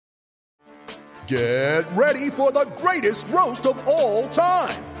Get ready for the greatest roast of all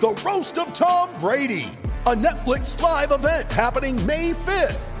time, the Roast of Tom Brady, a Netflix live event happening May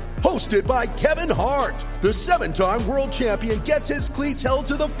 5th. Hosted by Kevin Hart, the 7-time world champion gets his cleats held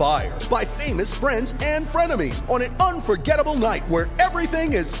to the fire by famous friends and frenemies on an unforgettable night where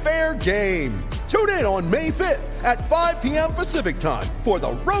everything is fair game. Tune in on May 5th at 5 p.m. Pacific time for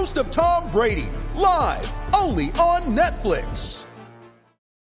the Roast of Tom Brady, live only on Netflix.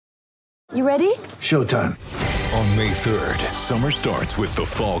 You ready? Showtime. On May 3rd, summer starts with The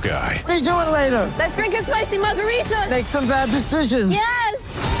Fall Guy. Let's do it later. Let's drink a spicy margarita. Make some bad decisions. Yes!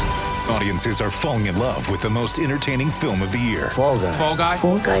 Audiences are falling in love with the most entertaining film of the year. Fall Guy. Fall Guy?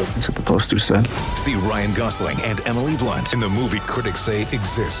 Fall guy. That's what the poster said. See Ryan Gosling and Emily Blunt in the movie critics say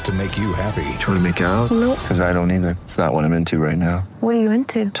exists to make you happy. Trying to make it out? Nope. Because I don't either. It's not what I'm into right now. What are you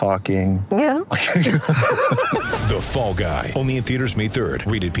into? Talking. Yeah. The Fall Guy. Only in theaters May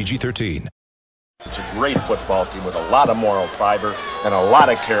 3rd. Rated PG-13. It's a great football team with a lot of moral fiber and a lot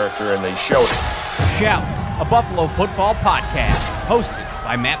of character, and they showed it. Shout, a Buffalo football podcast, hosted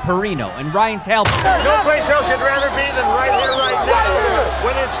by Matt Perino and Ryan Talbot. No place else you'd rather be than right here, right now.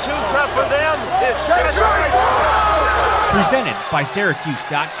 When it's too tough for them, it's just right. Presented by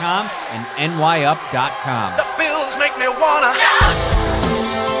Syracuse.com and NYUp.com. The Bills make me wanna.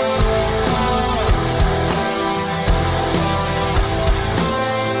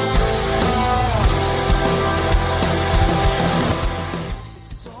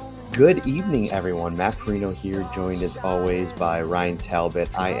 Good evening, everyone. Matt Perino here, joined as always by Ryan Talbot.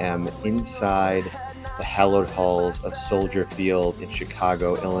 I am inside the hallowed halls of Soldier Field in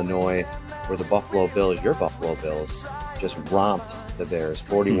Chicago, Illinois, where the Buffalo Bills, your Buffalo Bills, just romped the Bears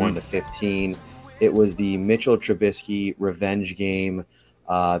 41-15. It was the Mitchell Trubisky revenge game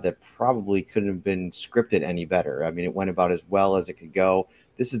that probably couldn't have been scripted any better. I mean, it went about as well as it could go.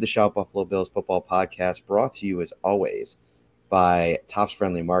 This is the Shout Buffalo Bills football podcast, brought to you as always by Tops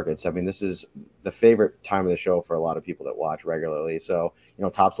Friendly Markets. I mean, this is the favorite time of the show for a lot of people that watch regularly. So, you know,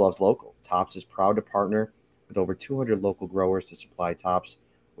 Tops loves local. Tops is proud to partner with over 200 local growers to supply Tops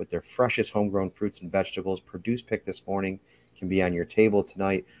with their freshest homegrown fruits and vegetables. Produce pick this morning can be on your table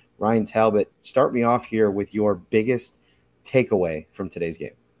tonight. Ryan Talbot, start me off here with your biggest takeaway from today's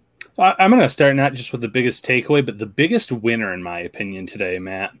game. I'm going to start not just with the biggest takeaway, but the biggest winner, in my opinion, today,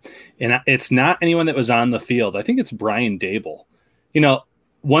 Matt. And it's not anyone that was on the field. I think it's Brian Daboll. You know,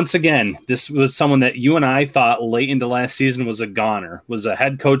 once again, this was someone that you and I thought late into last season was a goner, was a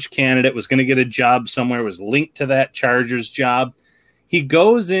head coach candidate, was going to get a job somewhere, was linked to that Chargers job. He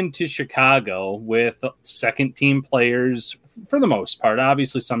goes into Chicago with second-team players for the most part.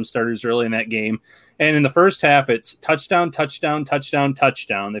 Obviously, some starters early in that game. And in the first half, it's touchdown, touchdown, touchdown,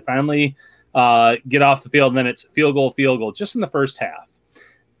 touchdown. They finally get off the field, and then it's field goal, just in the first half.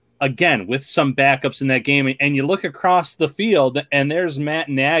 Again, with some backups in that game. And you look across the field, and there's Matt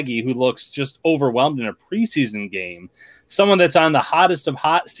Nagy, who looks just overwhelmed in a preseason game. Someone that's on the hottest of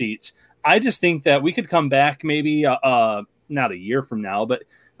hot seats. I just think that we could come back maybe not a year from now, but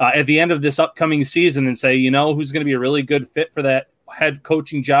at the end of this upcoming season and say, you know, who's going to be a really good fit for that head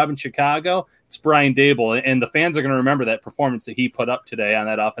coaching job in Chicago? It's Brian Daboll, and the fans are going to remember that performance that he put up today on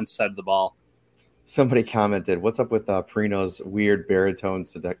that offense side of the ball. Somebody commented, what's up with Perino's weird baritone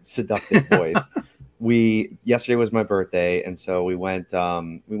seductive voice? Yesterday was my birthday, and so we went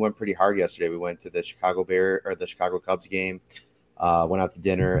pretty hard yesterday. We went to the Chicago Cubs game, went out to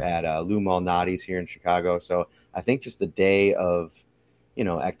dinner at Lou Malnati's here in Chicago. So I think just the day of, you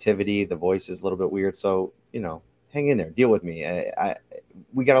know, activity, the voice is a little bit weird. So, you know, hang in there, deal with me.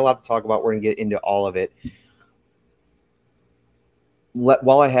 We got a lot to talk about. We're going to get into all of it.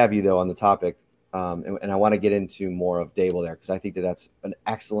 While I have you, though, on the topic, and I want to get into more of Daboll there, because I think that's an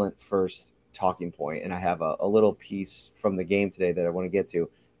excellent first talking point. And I have a little piece from the game today that I want to get to.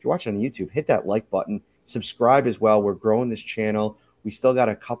 If you're watching on YouTube, hit that like button. Subscribe as well. We're growing this channel. We still got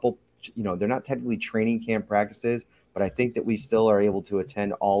a couple, you know, they're not technically training camp practices, but I think that we still are able to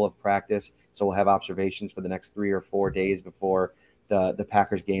attend all of practice. So we'll have observations for the next 3 or 4 days before the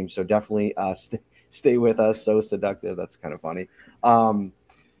Packers game. So definitely stay with us. So seductive. That's kind of funny.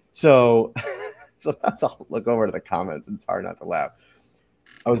 So that's all. Look over to the comments. It's hard not to laugh.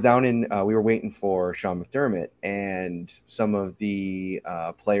 I was down in, we were waiting for Sean McDermott, and some of the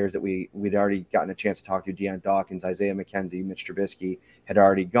players that we'd already gotten a chance to talk to, Deion Dawkins, Isaiah McKenzie, Mitch Trubisky, had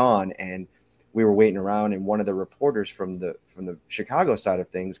already gone, and we were waiting around, and one of the reporters from the Chicago side of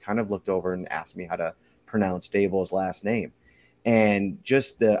things kind of looked over and asked me how to pronounce Daboll's last name. And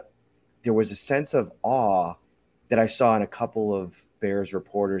just there was a sense of awe that I saw in a couple of Bears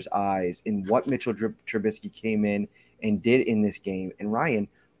reporters' eyes in what Mitchell Trubisky came in and did in this game. And Ryan,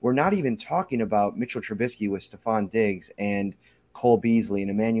 we're not even talking about Mitchell Trubisky with Stephon Diggs and Cole Beasley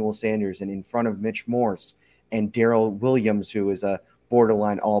and Emmanuel Sanders and in front of Mitch Morse and Darrell Williams, who is a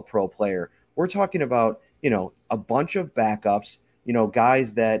borderline all-pro player. We're talking about, a bunch of backups,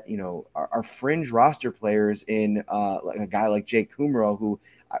 guys that, are fringe roster players in like a guy like Jake Kumro, who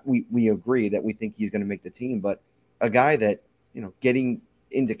we agree that we think he's going to make the team, but a guy that, getting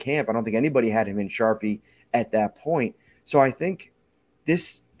into camp, I don't think anybody had him in Sharpie at that point. So I think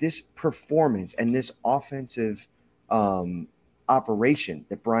this performance and this offensive operation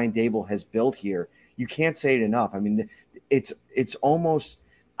that Brian Daboll has built here, you can't say it enough. I mean, it's almost,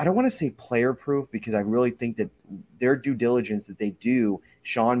 I don't want to say player proof, because I really think that their due diligence that they do,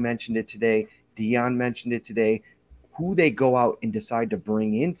 Sean mentioned it today, Dion mentioned it today, who they go out and decide to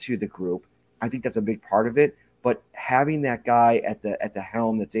bring into the group, I think that's a big part of it. But having that guy at the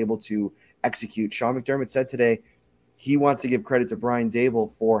helm that's able to execute, Sean McDermott said today he wants to give credit to Brian Daboll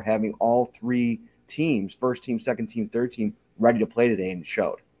for having all three teams, first team, second team, third team, ready to play today, and it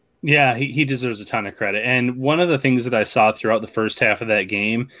showed. Yeah, he deserves a ton of credit. And one of the things that I saw throughout the first half of that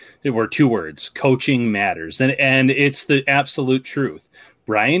game, it were two words: coaching matters. And it's the absolute truth.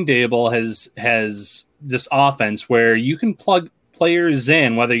 Brian Daboll has this offense where you can plug players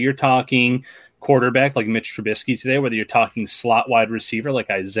in, whether you're talking quarterback like Mitch Trubisky today, whether you're talking slot wide receiver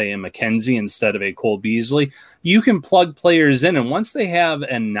like Isaiah McKenzie instead of a Cole Beasley, you can plug players in. And once they have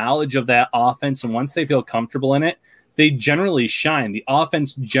a knowledge of that offense and once they feel comfortable in it, they generally shine. The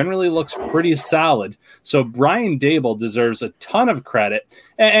offense generally looks pretty solid. So Brian Daboll deserves a ton of credit.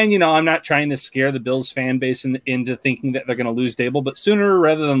 And I'm not trying to scare the Bills fan base into thinking that they're going to lose Daboll, but sooner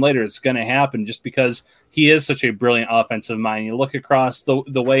rather than later, it's going to happen just because he is such a brilliant offensive mind. You look across the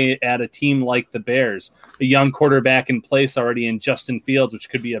way at a team like the Bears, a young quarterback in place already in Justin Fields, which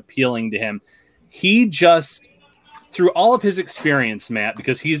could be appealing to him. He just, through all of his experience, Matt,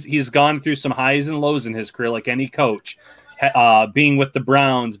 because he's gone through some highs and lows in his career, like any coach, being with the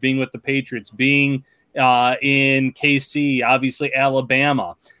Browns, being with the Patriots, being in KC, obviously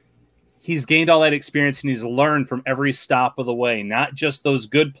Alabama. He's gained all that experience and he's learned from every stop of the way, not just those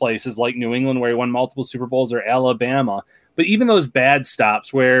good places like New England where he won multiple Super Bowls or Alabama, but even those bad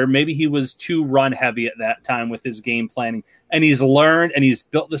stops where maybe he was too run heavy at that time with his game planning. And he's learned and he's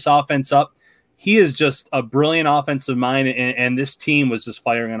built this offense up. He is just a brilliant offensive mind, and this team was just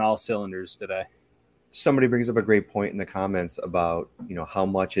firing on all cylinders today. Somebody brings up a great point in the comments about, how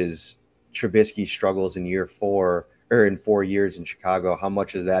much is Trubisky struggles in year 4 or in 4 years in Chicago, how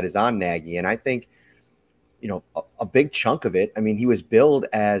much of that is on Nagy. And I think, a big chunk of it, I mean, he was billed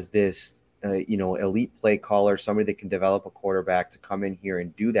as this, elite play caller, somebody that can develop a quarterback to come in here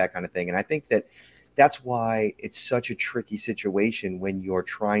and do that kind of thing. And I think that's why it's such a tricky situation when you're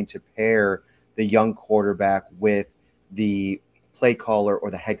trying to pair the young quarterback with the play caller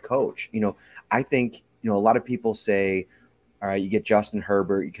or the head coach. I think, a lot of people say, all right, you get Justin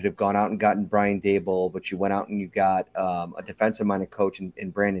Herbert, you could have gone out and gotten Brian Daboll, but you went out and you got a defensive-minded coach in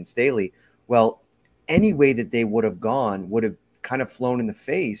Brandon Staley. Well, any way that they would have gone would have kind of flown in the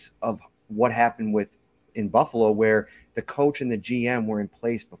face of what happened in Buffalo, where the coach and the GM were in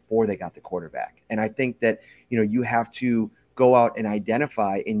place before they got the quarterback. And I think that, you have to go out and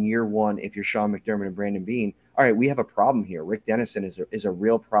identify in year 1, if you're Sean McDermott and Brandon Beane, all right, we have a problem here. Rick Dennison is a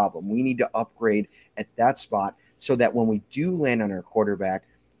real problem. We need to upgrade at that spot so that when we do land on our quarterback,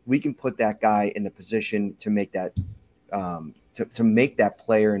 we can put that guy in the position to make that to make that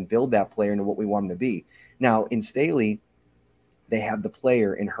player and build that player into what we want him to be. Now, in Staley, they have the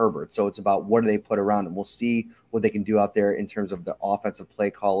player in Herbert. So it's about what do they put around him. We'll see what they can do out there in terms of the offensive play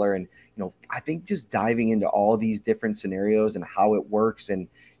caller. And, I think just diving into all these different scenarios and how it works. And,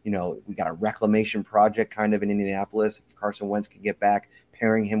 we got a reclamation project kind of in Indianapolis. If Carson Wentz can get back,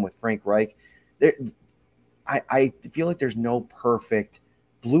 pairing him with Frank Reich. I feel like there's no perfect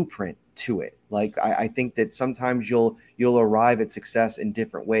blueprint to it. Like, I think that sometimes you'll arrive at success in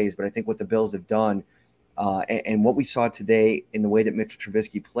different ways. But I think what the Bills have done, and what we saw today in the way that Mitchell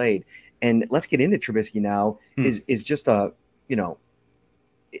Trubisky played, and let's get into Trubisky now, is just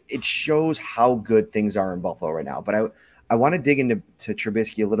it shows how good things are in Buffalo right now. But I want to dig into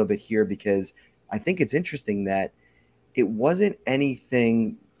Trubisky a little bit here, because I think it's interesting that it wasn't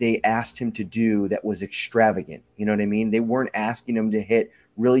anything they asked him to do that was extravagant. You know what I mean? They weren't asking him to hit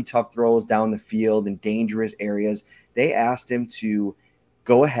really tough throws down the field in dangerous areas. They asked him to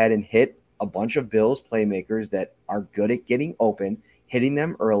go ahead and hit a bunch of Bills playmakers that are good at getting open, hitting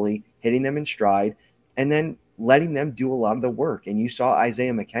them early, hitting them in stride, and then letting them do a lot of the work. And you saw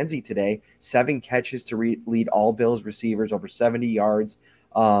Isaiah McKenzie today, 7 catches to lead all Bills receivers over 70 yards.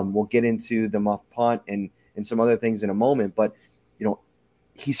 We'll get into the muff punt and some other things in a moment. But,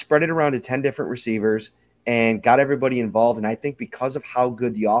 he spread it around to 10 different receivers and got everybody involved. And I think because of how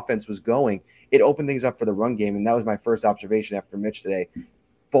good the offense was going, it opened things up for the run game. And that was my first observation after Mitch today.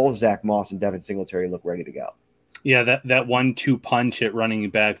 Both Zach Moss and Devin Singletary look ready to go. Yeah, that 1-2 punch at running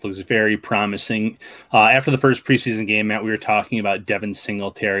back looks very promising. After the first preseason game, Matt, we were talking about Devin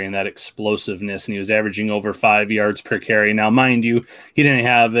Singletary and that explosiveness, and he was averaging over 5 yards per carry. Now, mind you, he didn't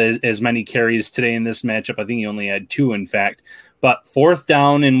have as many carries today in this matchup. I think he only had 2, in fact. But 4th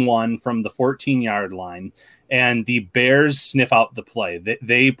down and 1 from the 14-yard line, and the Bears sniff out the play.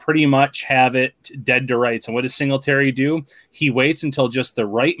 They pretty much have it dead to rights. And what does Singletary do? He waits until just the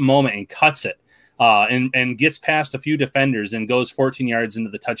right moment and cuts it. And gets past a few defenders and goes 14 yards into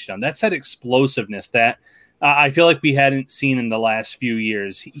the touchdown. That's that explosiveness that I feel like we hadn't seen in the last few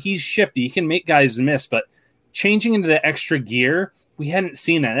years. He's shifty. He can make guys miss, but changing into the extra gear, we hadn't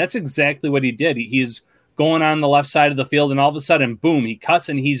seen that. That's exactly what he did. He's going on the left side of the field, and all of a sudden, boom, he cuts,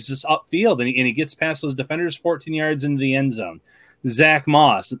 and he's just upfield, and he gets past those defenders 14 yards into the end zone. Zach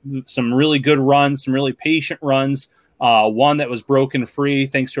Moss, some really good runs, some really patient runs. One that was broken free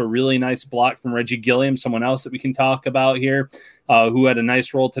thanks to a really nice block from Reggie Gilliam, someone else that we can talk about here, who had a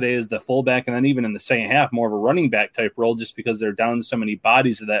nice role today as the fullback, and then even in the second half, more of a running back type role just because they're down so many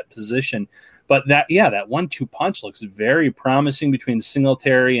bodies at that position. But that 1-2 punch looks very promising between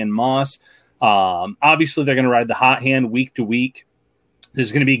Singletary and Moss. Obviously, they're going to ride the hot hand week to week.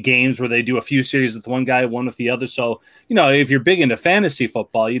 There's going to be games where they do a few series with one guy, one with the other. So, if you're big into fantasy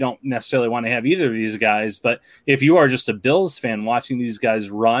football, you don't necessarily want to have either of these guys. But if you are just a Bills fan watching these guys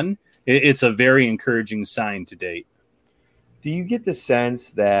run, it's a very encouraging sign to date. Do you get the sense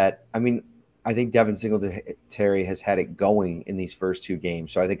that, I think Devin Singletary has had it going in these first 2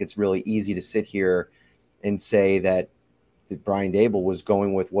 games. So I think it's really easy to sit here and say that Brian Daboll was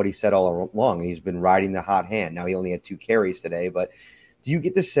going with what he said all along. He's been riding the hot hand. Now he only had 2 carries today, but do you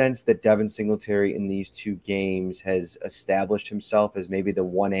get the sense that Devin Singletary in these 2 games has established himself as maybe the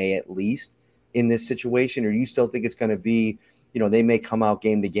 1A at least in this situation? Or do you still think it's going to be, they may come out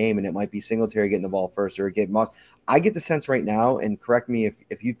game to game and it might be Singletary getting the ball first or get Moss? I get the sense right now, and correct me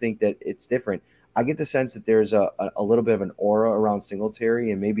if you think that it's different, I get the sense that there's a little bit of an aura around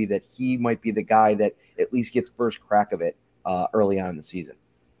Singletary, and maybe that he might be the guy that at least gets first crack of it early on in the season.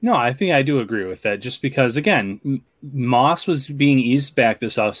 No, I think I do agree with that, just because, again, Moss was being eased back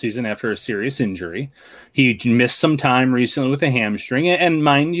this offseason after a serious injury. He missed some time recently with a hamstring, and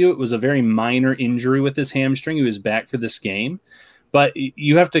mind you, it was a very minor injury with his hamstring. He was back for this game. But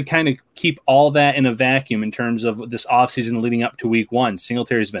you have to kind of keep all that in a vacuum in terms of this offseason leading up to week 1.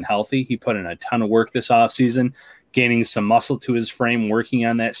 Singletary's been healthy. He put in a ton of work this offseason, gaining some muscle to his frame, working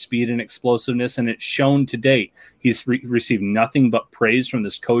on that speed and explosiveness, and it's shown to date. He's received nothing but praise from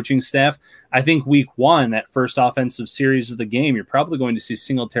this coaching staff. I think week 1, that first offensive series of the game, you're probably going to see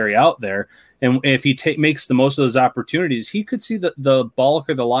Singletary out there, and if he makes the most of those opportunities, he could see the bulk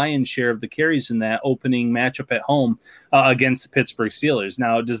or the lion's share of the carries in that opening matchup at home against the Pittsburgh Steelers.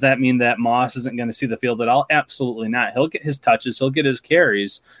 Now, does that mean that Moss isn't going to see the field at all? Absolutely not. He'll get his touches, he'll get his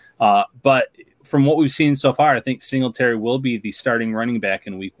carries, but from what we've seen so far, I think Singletary will be the starting running back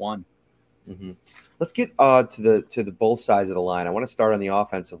in week 1. Mm-hmm. Let's get to the both sides of the line. I want to start on the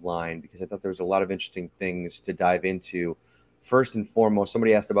offensive line because I thought there was a lot of interesting things to dive into. First and foremost,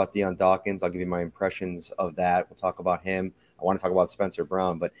 somebody asked about Deion Dawkins. I'll give you my impressions of that. We'll talk about him. I want to talk about Spencer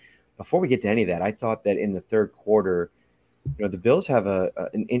Brown. But before we get to any of that, I thought that in the third quarter, the Bills have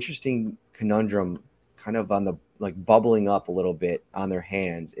an interesting conundrum kind of on the bubbling up a little bit on their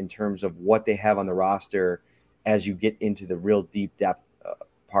hands in terms of what they have on the roster as you get into the real deep depth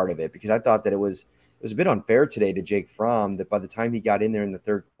part of it. Because I thought that it was a bit unfair today to Jake Fromm that by the time he got in there in the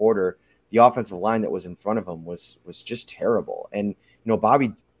third quarter, the offensive line that was in front of him was just terrible. And,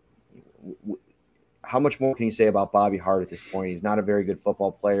 Bobby, how much more can you say about Bobby Hart at this point? He's not a very good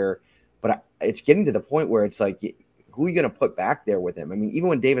football player, but it's getting to the point where it's like, who are you going to put back there with him? Even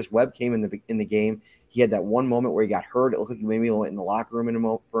when Davis Webb came in the game, he had that one moment where he got hurt. It looked like he maybe went in the locker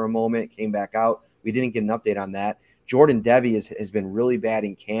room for a moment, came back out. We didn't get an update on that. Jordan Devey has been really bad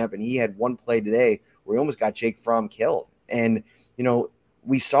in camp, and he had one play today where he almost got Jake Fromm killed. And,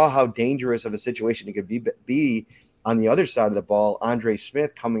 we saw how dangerous of a situation it could be on the other side of the ball. Andre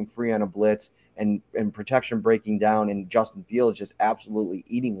Smith coming free on a blitz and protection breaking down, and Justin Fields just absolutely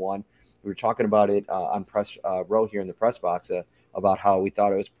eating one. We were talking about it on press row here in the press box about how we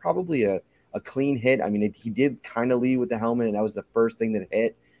thought it was probably a clean hit. He did kind of lead with the helmet, and that was the first thing that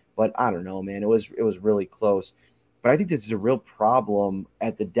hit. But I don't know, man. It was really close. But I think this is a real problem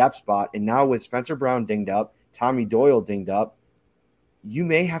at the depth spot. And now with Spencer Brown dinged up, Tommy Doyle dinged up, you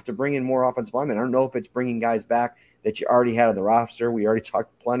may have to bring in more offensive linemen. I don't know if it's bringing guys back that you already had on the roster. We already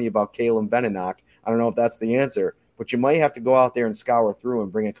talked plenty about Kalen Benenoch. I don't know if that's the answer, but you might have to go out there and scour through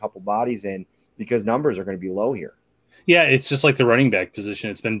and bring a couple bodies in because numbers are going to be low here. Yeah, it's just like the running back position.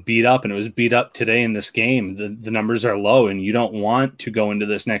 It's been beat up, and it was beat up today in this game. The numbers are low, and you don't want to go into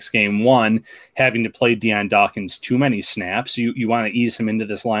this next game, one, having to play Dion Dawkins too many snaps. You want to ease him into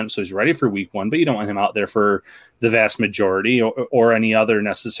this lineup so he's ready for week one, but you don't want him out there for the vast majority or any other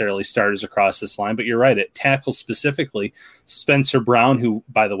necessarily starters across this line. But you're right, at tackle specifically, Spencer Brown, who,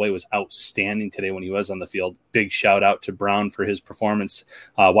 by the way, was outstanding today when he was on the field. Big shout out to Brown for his performance.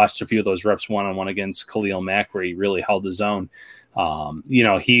 Watched a few of those reps one-on-one against Khalil Mack where he really held his own.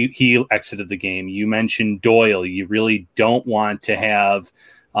 He exited the game. You mentioned Doyle. You really don't want to have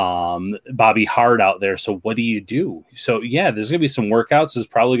Bobby Hart out there. So what do you do? So yeah, there's going to be some workouts. There's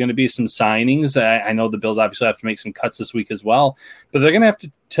probably going to be some signings. I know the Bills obviously have to make some cuts this week as well, but they're going to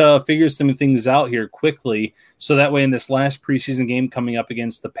have to figure some things out here quickly. So that way in this last preseason game coming up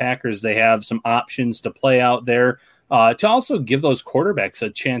against the Packers, they have some options to play out there. To also give those quarterbacks a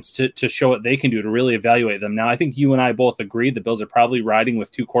chance to show what they can do, to really evaluate them. Now, I think you and I both agree the Bills are probably riding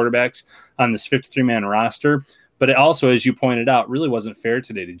with two quarterbacks on this 53-man roster. But it also, as you pointed out, really wasn't fair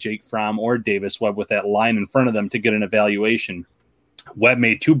today to Jake Fromm or Davis Webb with that line in front of them to get an evaluation. Webb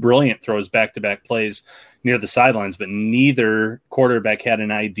made two brilliant throws back-to-back plays near the sidelines, but neither quarterback had an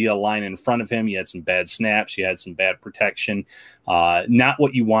ideal line in front of him. You had some bad snaps. You had some bad protection. Not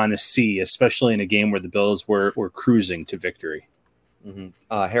what you want to see, especially in a game where the Bills were cruising to victory.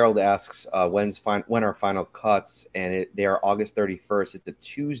 Mm-hmm. Harold asks, when are final cuts? And they are August 31st. It's a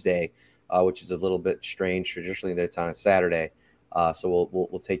Tuesday. Which is a little bit strange. Traditionally, that it's on a Saturday, so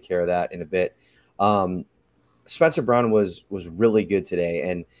we'll take care of that in a bit. Spencer Brown was really good today,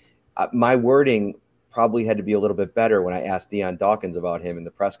 and my wording probably had to be a little bit better when I asked Dion Dawkins about him in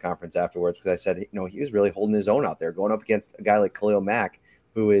the press conference afterwards, because I said, he was really holding his own out there, going up against a guy like Khalil Mack,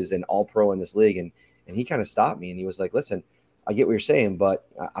 who is an All-Pro in this league, and he kind of stopped me, and he was like, "Listen, I get what you're saying, but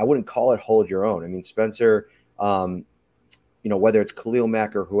I wouldn't call it hold your own." I mean, Spencer. Whether it's Khalil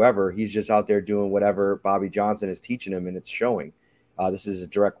Mack or whoever, he's just out there doing whatever Bobby Johnson is teaching him, and it's showing. This is a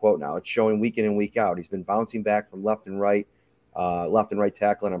direct quote now. It's showing week in and week out. He's been bouncing back from left and right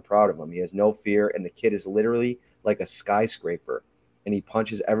tackle, and I'm proud of him. He has no fear, and the kid is literally like a skyscraper, and he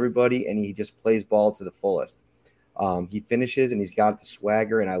punches everybody, and he just plays ball to the fullest. He finishes, and he's got the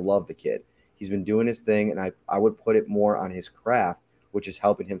swagger, and I love the kid. He's been doing his thing, and I would put it more on his craft, which is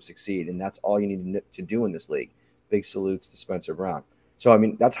helping him succeed, and that's all you need to do in this league. Big salutes to Spencer Brown. So, I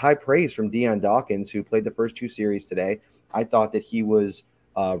mean, that's high praise from Dion Dawkins, who played the first two series today. I thought that he was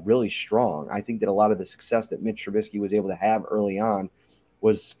really strong. I think that a lot of the success that Mitch Trubisky was able to have early on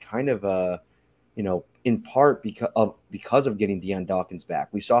was kind of, in part because of getting Dion Dawkins back.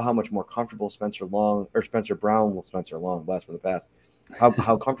 We saw how much more comfortable Spencer Brown, blast from the past,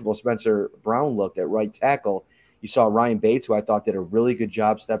 how comfortable Spencer Brown looked at right tackle. You saw Ryan Bates, who I thought did a really good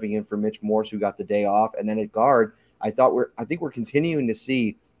job stepping in for Mitch Morse, who got the day off. And then at guard, I think we're continuing to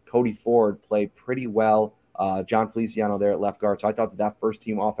see Cody Ford play pretty well. John Feliciano there at left guard. So I thought that first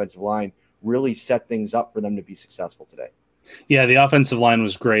team offensive line really set things up for them to be successful today. Yeah, the offensive line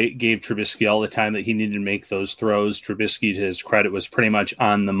was great. Gave Trubisky all the time that he needed to make those throws. Trubisky, to his credit, was pretty much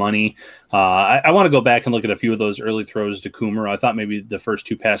on the money. I want to go back and look at a few of those early throws to Kumaro. I thought maybe the first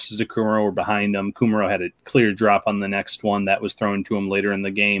two passes to Kumaro were behind him. Kumaro had a clear drop on the next one that was thrown to him later in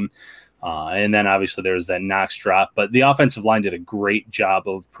the game. And then obviously there was that Knox drop. But the offensive line did a great job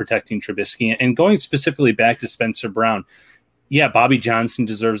of protecting Trubisky. And going specifically back to Spencer Brown, yeah, Bobby Johnson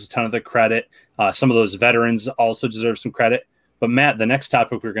deserves a ton of the credit. Some of those veterans also deserve some credit. But Matt, the next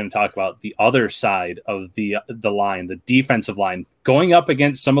topic we're going to talk about, the other side of the line, the defensive line, going up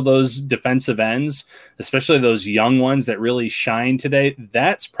against some of those defensive ends, especially those young ones that really shine today,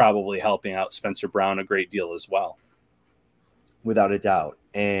 that's probably helping out Spencer Brown a great deal as well. Without a doubt.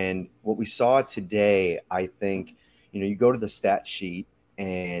 And what we saw today, I think, you go to the stat sheet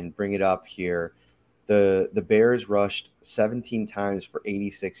and bring it up here. The Bears rushed 17 times for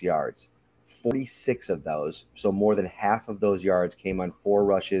 86 yards. 46 of those, so more than half of those yards came on 4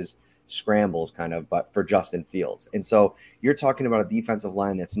 rushes, scrambles kind of, but for Justin Fields. And so you're talking about a defensive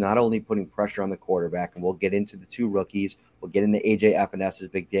line that's not only putting pressure on the quarterback, and we'll get into the 2 rookies, we'll get into A.J. Epinez's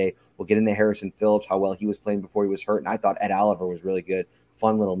big day, we'll get into Harrison Phillips, how well he was playing before he was hurt, and I thought Ed Oliver was really good.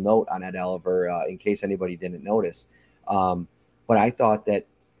 Fun little note on Ed Oliver in case anybody didn't notice. But I thought that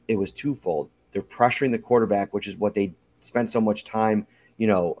it was twofold. They're pressuring the quarterback, which is what they spent so much time,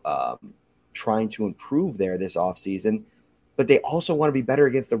 trying to improve there this offseason, but they also want to be better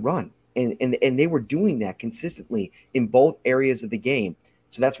against the run. And they were doing that consistently in both areas of the game.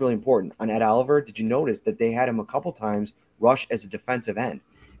 So that's really important. On Ed Oliver, did you notice that they had him a couple times rush as a defensive end?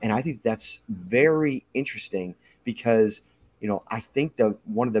 And I think that's very interesting because, I think that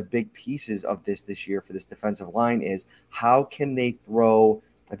one of the big pieces of this year for this defensive line is how can they throw.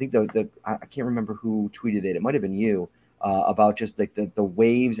 I think I can't remember who tweeted it. It might have been you about just like the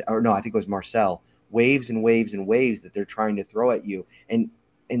waves, or no, I think it was Marcel. Waves and waves and waves that they're trying to throw at you, and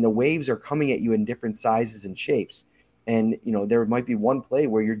the waves are coming at you in different sizes and shapes. And there might be one play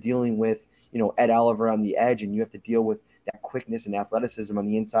where you're dealing with Ed Oliver on the edge, and you have to deal with that quickness and athleticism on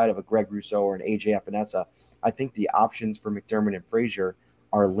the inside of a Greg Rousseau or an AJ Epinesa. I think the options for McDermott and Frazier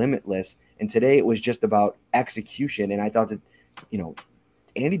are limitless. And today it was just about execution. And I thought that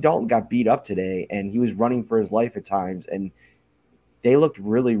Andy Dalton got beat up today, and he was running for his life at times, and they looked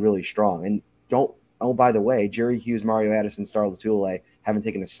really, really strong. And by the way, Jerry Hughes, Mario Addison, Star Lotulelei haven't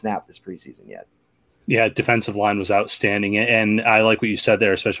taken a snap this preseason yet. Yeah, defensive line was outstanding. And I like what you said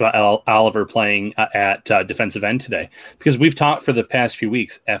there, especially about Oliver playing at defensive end today, because we've talked for the past few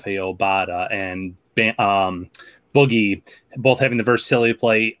weeks, FAO, Bada, and Boogie, both having the versatility to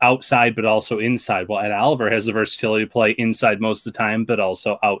play outside, but also inside. Well, Ed Oliver has the versatility to play inside most of the time, but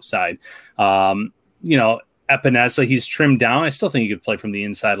also outside. Epinesa, he's trimmed down. I still think he could play from the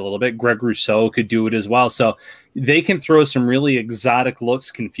inside a little bit. Greg Rousseau could do it as well. So they can throw some really exotic looks,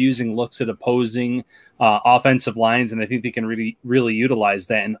 confusing looks at opposing offensive lines, and I think they can really, really utilize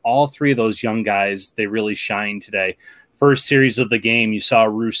that. And all three of those young guys, they really shine today. First series of the game, you saw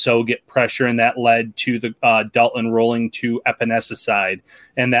Rousseau get pressure, and that led to the Dalton rolling to Epinesa's side,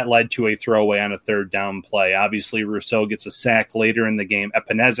 and that led to a throwaway on a third down play. Obviously, Rousseau gets a sack later in the game.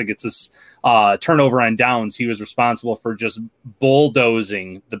 Epinesa gets a turnover on downs. He was responsible for just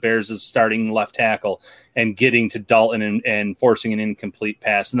bulldozing the Bears' starting left tackle and getting to Dalton and forcing an incomplete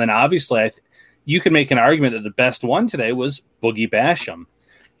pass. And then obviously, you could make an argument that the best one today was Boogie Basham.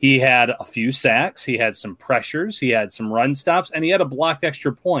 He had a few sacks, he had some pressures, he had some run stops, and he had a blocked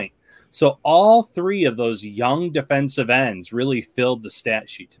extra point. So all three of those young defensive ends really filled the stat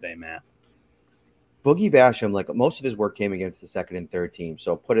sheet today, Matt. Boogie Basham, like most of his work came against the second and third team.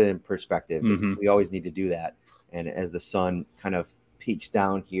 So put it in perspective. Mm-hmm. We always need to do that. And as the sun kind of peaks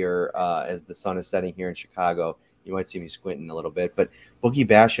down here, as the sun is setting here in Chicago, you might see me squinting a little bit. But Boogie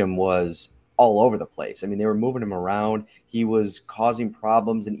Basham was all over the place. I mean, they were moving him around. He was causing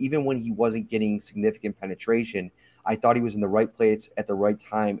problems. And even when he wasn't getting significant penetration, I thought he was in the right place at the right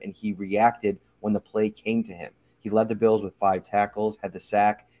time, and he reacted when the play came to him. He led the Bills with 5 tackles, had the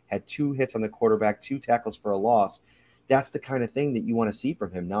sack, had 2 hits on the quarterback, 2 tackles for a loss. That's the kind of thing that you want to see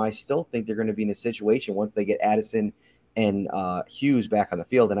from him. Now, I still think they're going to be in a situation once they get Addison and Hughes back on the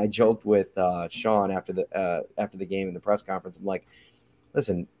field. And I joked with Sean after the game in the press conference. I'm like,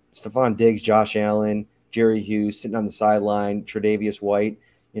 listen, Stephon Diggs, Josh Allen, Jerry Hughes sitting on the sideline, Tre'Davious White,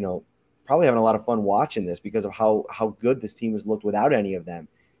 probably having a lot of fun watching this because of how good this team has looked without any of them.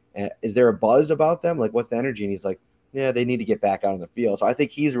 Is there a buzz about them? Like, what's the energy? And he's like, yeah, they need to get back out on the field. So I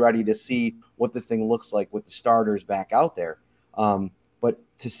think he's ready to see what this thing looks like with the starters back out there. But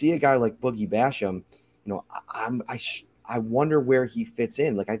to see a guy like Boogie Basham, I wonder where he fits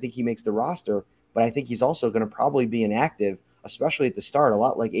in. Like, I think he makes the roster, but I think he's also going to probably be inactive, especially at the start, a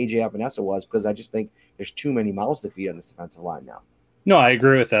lot like AJ Epinesa was, because I just think there's too many mouths to feed on this defensive line now. No, I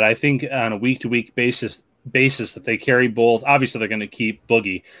agree with that. I think on a week-to-week basis that they carry both. Obviously, they're going to keep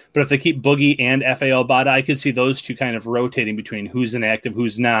Boogie, but if they keep Boogie and FAO Bada, I could see those two kind of rotating between who's inactive,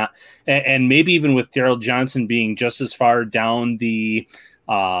 who's not, and maybe even with Daryl Johnson being just as far down the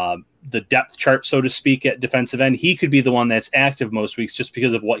depth chart, so to speak, at defensive end, he could be the one that's active most weeks just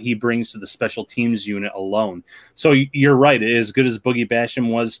because of what he brings to the special teams unit alone. So you're right. As good as Boogie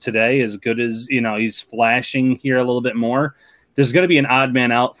Basham was today, as good as, he's flashing here a little bit more, there's going to be an odd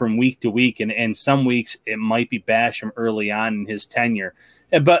man out from week to week. And some weeks it might be Basham early on in his tenure.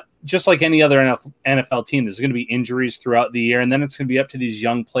 But just like any other NFL team, there's going to be injuries throughout the year. And then it's going to be up to these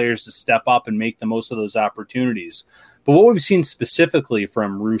young players to step up and make the most of those opportunities. But what we've seen specifically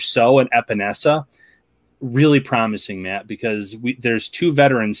from Rousseau and Epinesa, really promising, Matt, because there's 2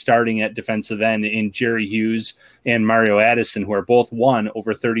 veterans starting at defensive end in Jerry Hughes and Mario Addison, who are both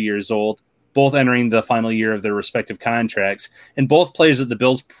over 30 years old, both entering the final year of their respective contracts, and both players that the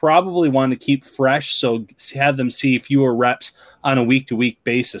Bills probably want to keep fresh, so have them see fewer reps on a week-to-week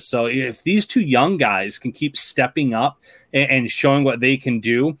basis. So if these 2 young guys can keep stepping up and showing what they can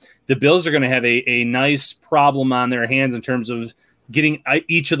do, the Bills are going to have a nice problem on their hands in terms of getting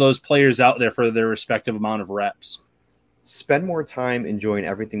each of those players out there for their respective amount of reps. Spend more time enjoying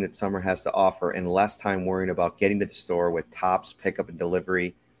everything that summer has to offer and less time worrying about getting to the store with Tops Pickup and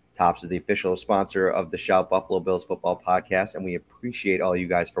Delivery. Tops is the official sponsor of the Shout Buffalo Bills Football Podcast, and we appreciate all you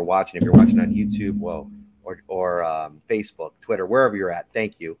guys for watching. If you're watching on YouTube, or Facebook, Twitter, wherever you're at,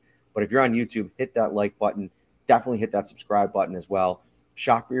 thank you. But if you're on YouTube, hit that like button. Definitely hit that subscribe button as well.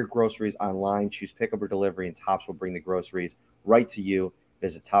 Shop for your groceries online. Choose pickup or delivery, and Tops will bring the groceries right to you.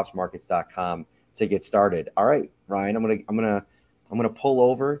 Visit topsmarkets.com to get started. All right, Ryan, I'm gonna pull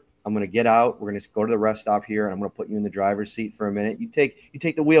over. I'm gonna get out. We're gonna go to the rest stop here, and I'm gonna put you in the driver's seat for a minute. You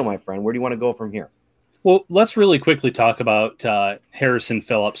take the wheel, my friend. Where do you want to go from here? Well, let's really quickly talk about Harrison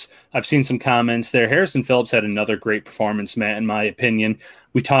Phillips. I've seen some comments there. Harrison Phillips had another great performance, Matt, in my opinion.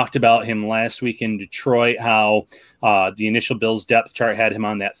 We talked about him last week in Detroit, how the initial Bills depth chart had him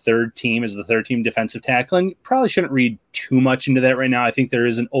on that third team as the third team defensive tackle. And you probably shouldn't read too much into that right now. I think there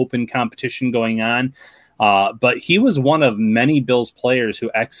is an open competition going on. But he was one of many Bills players who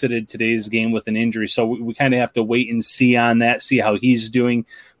exited today's game with an injury. So we kind of have to wait and see on that, see how he's doing.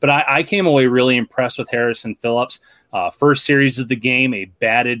 But I came away really impressed with Harrison Phillips. First series of the game, a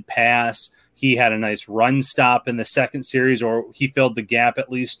batted pass. He had a nice run stop in the second series, or he filled the gap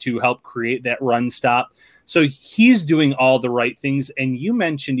at least to help create that run stop. So he's doing all the right things. And you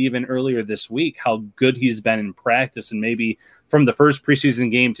mentioned even earlier this week how good he's been in practice, and maybe from the first preseason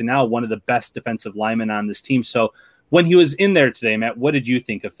game to now, one of the best defensive linemen on this team. So when he was in there today, Matt, what did you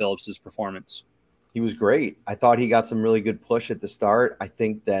think of Phillips's performance? He was great. I thought he got some really good push at the start. I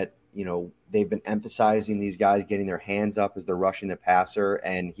think that, they've been emphasizing these guys getting their hands up as they're rushing the passer,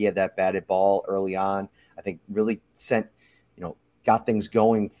 and he had that batted ball early on. I think really got things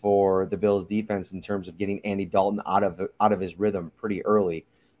going for the Bills defense in terms of getting Andy Dalton out of his rhythm pretty early.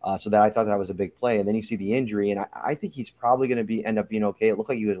 So that I thought that was a big play. And then you see the injury, and I think he's probably going to end up being okay. It looked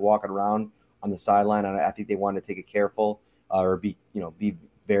like he was walking around on the sideline, and I think they wanted to take it careful or be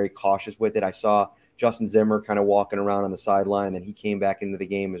very cautious with it. I saw Justin Zimmer kind of walking around on the sideline, and then he came back into the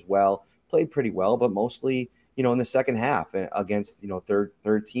game as well. Played pretty well, but mostly, in the second half against, third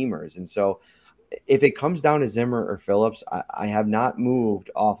teamers. And so if it comes down to Zimmer or Phillips, I have not moved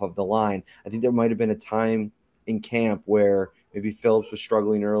off of the line. I think there might have been a time in camp where maybe Phillips was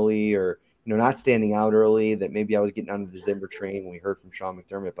struggling early, or not standing out early, that maybe I was getting onto the Zimmer train when we heard from Sean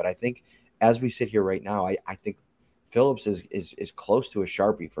McDermott. But I think as we sit here right now, I think Phillips is close to a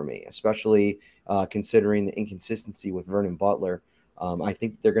Sharpie for me, especially considering the inconsistency with Vernon Butler. I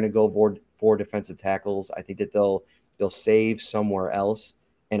think they're going to go for defensive tackles. I think that they'll save somewhere else.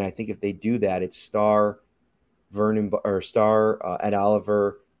 And I think if they do that, it's Ed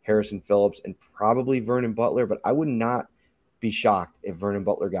Oliver, Harrison Phillips, and probably Vernon Butler. But I would not be shocked if Vernon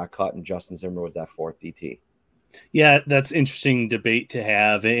Butler got cut and Justin Zimmer was that fourth DT. Yeah, that's interesting debate to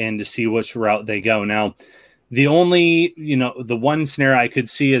have and to see which route they go. Now, the only, the one scenario I could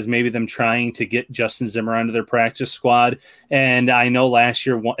see is maybe them trying to get Justin Zimmer onto their practice squad. And I know last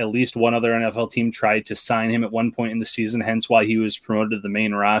year, at least one other NFL team tried to sign him at one point in the season, hence why he was promoted to the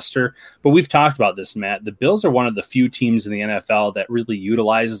main roster. But we've talked about this, Matt. The Bills are one of the few teams in the NFL that really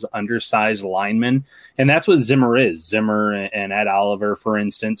utilizes undersized linemen. And that's what Zimmer is, Zimmer and Ed Oliver, for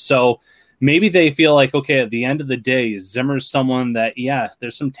instance. So maybe they feel like, okay, at the end of the day, Zimmer's someone that,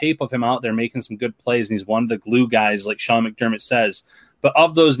 there's some tape of him out there making some good plays, and he's one of the glue guys, like Sean McDermott says. But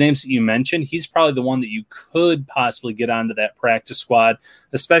of those names that you mentioned, he's probably the one that you could possibly get onto that practice squad,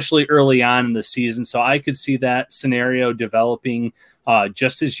 especially early on in the season. So I could see that scenario developing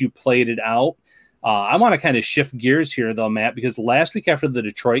just as you played it out. I want to kind of shift gears here, though, Matt, because last week after the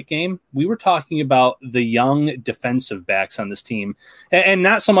Detroit game, we were talking about the young defensive backs on this team, and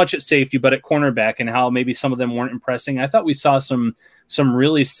not so much at safety, but at cornerback, and how maybe some of them weren't impressing. I thought we saw some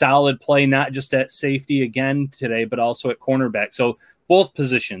really solid play, not just at safety again today, but also at cornerback. So both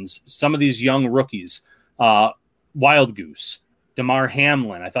positions, some of these young rookies, Wild Goose, Damar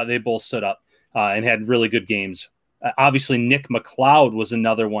Hamlin, I thought they both stood up and had really good games. Obviously, Nick McLeod was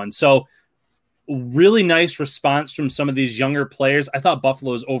another one. So really nice response from some of these younger players. I thought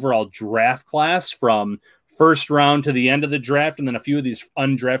Buffalo's overall draft class from first round to the end of the draft, and then a few of these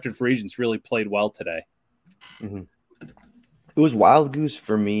undrafted free agents really played well today. Mm-hmm. It was Wild Goose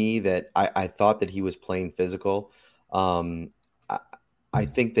for me that I thought that he was playing physical. I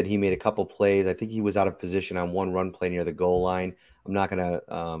think that he made a couple plays. I think he was out of position on one run play near the goal line. I'm not going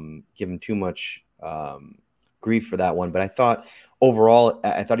to give him too much grief for that one, but I thought overall,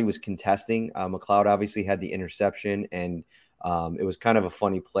 I thought he was contesting. McLeod obviously had the interception, and it was kind of a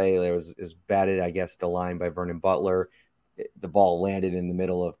funny play. It was batted, I guess, the line by Vernon Butler. The ball landed in the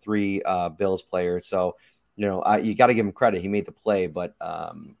middle of three Bills players. So, you got to give him credit. He made the play, but,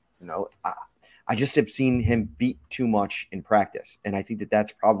 I just have seen him beat too much in practice. And I think that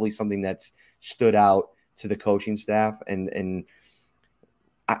that's probably something that's stood out to the coaching staff. And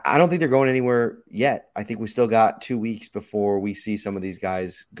I don't think they're going anywhere yet. I think we still got 2 weeks before we see some of these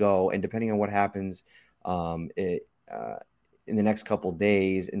guys go. And depending on what happens in the next couple of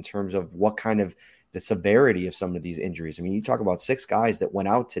days in terms of what kind of the severity of some of these injuries. I mean, you talk about 6 guys that went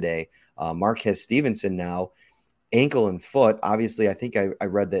out today. Marquez Stevenson now, ankle and foot. Obviously, I think I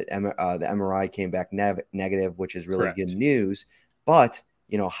read that the MRI came back negative, which is really good news. But,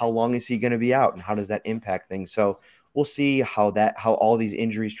 how long is he going to be out and how does that impact things? So we'll see how all these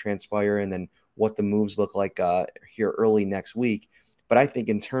injuries transpire and then what the moves look like here early next week. But I think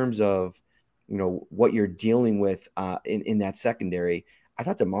in terms of, what you're dealing with in that secondary, I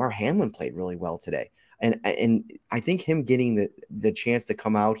thought Damar Hamlin played really well today. And I think him getting the chance to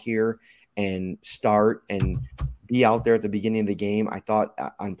come out here and start and be out there at the beginning of the game, I thought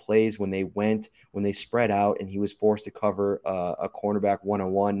on plays when they spread out and he was forced to cover a cornerback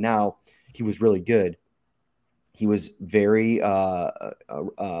one-on-one. Now he was really good. He was very in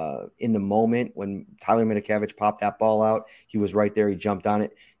the moment when Tyler Minikevich popped that ball out. He was right there. He jumped on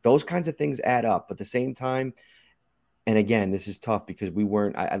it. Those kinds of things add up. But at the same time, and again, this is tough because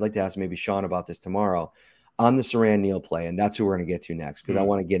I'd like to ask maybe Sean about this tomorrow on the Siran Neal play. And that's who we're going to get to next because I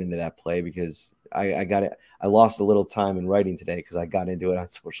want to get into that play because I got it. I lost a little time in writing today because I got into it on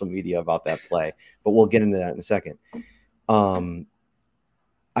social media about that play, but we'll get into that in a second.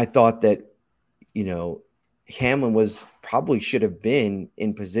 I thought that, Hamlin should have been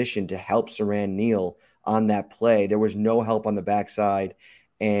in position to help Siran Neal on that play. There was no help on the backside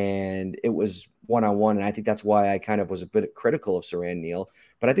and it was one-on-one. And I think that's why I kind of was a bit critical of Siran Neal.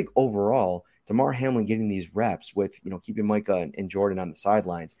 But I think overall, Damar Hamlin getting these reps with, keeping Micah and Jordan on the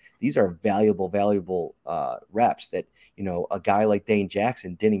sidelines, these are valuable reps that, a guy like Dane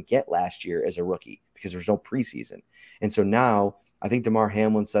Jackson didn't get last year as a rookie because there's no preseason. And so now I think Damar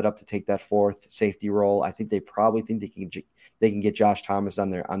Hamlin set up to take that 4th safety role. I think they probably think they can get Josh Thomas on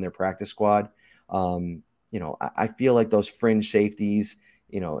their practice squad. I feel like those fringe safeties,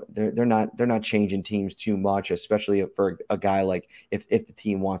 they're not changing teams too much, especially for a guy like if the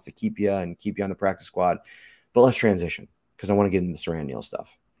team wants to keep you on the practice squad. But let's transition because I want to get into the Siran Neal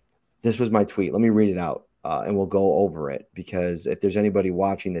stuff. This was my tweet. Let me read it out and we'll go over it because if there's anybody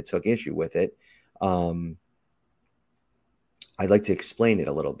watching that took issue with it, I'd like to explain it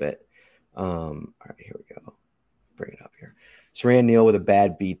a little bit. All right, here we go. Bring it up here. Siran Neal with a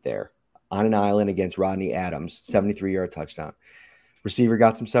bad beat there on an island against Rodney Adams, 73-yard touchdown. Receiver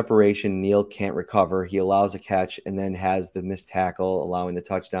got some separation. Neal can't recover. He allows a catch and then has the missed tackle, allowing the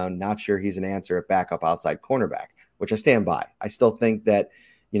touchdown. Not sure he's an answer at backup outside cornerback, which I stand by. I still think that,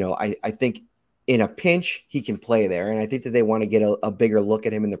 I think in a pinch, he can play there. And I think that they want to get a bigger look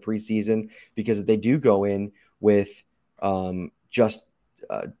at him in the preseason because if they do go in with just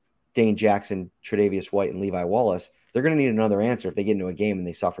Dane Jackson, Tre'Davious White, and Levi Wallace, they're going to need another answer if they get into a game and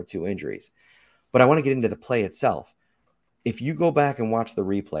they suffer 2 injuries. But I want to get into the play itself. If you go back and watch the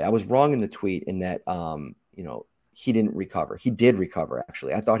replay, I was wrong in the tweet in that, he didn't recover. He did recover,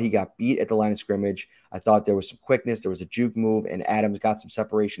 actually. I thought he got beat at the line of scrimmage. I thought there was some quickness. There was a juke move, and Adams got some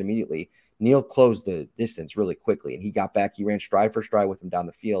separation immediately. Neal closed the distance really quickly, and he got back. He ran stride for stride with him down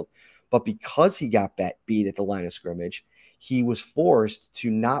the field. But because he got beat at the line of scrimmage, he was forced to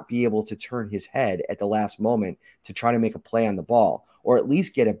not be able to turn his head at the last moment to try to make a play on the ball, or at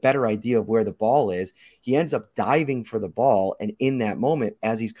least get a better idea of where the ball is. He ends up diving for the ball, and in that moment,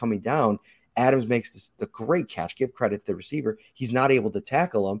 as he's coming down, Adams makes the great catch. Give credit to the receiver. He's not able to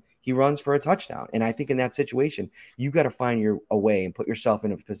tackle him. He runs for a touchdown. And I think in that situation, you got to find a way and put yourself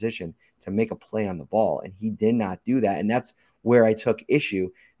in a position to make a play on the ball. And he did not do that. And that's where I took issue.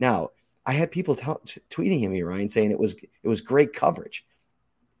 Now, I had people tweeting him here, Ryan, saying it was great coverage.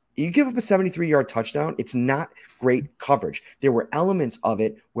 You give up a 73-yard touchdown, it's not great coverage. There were elements of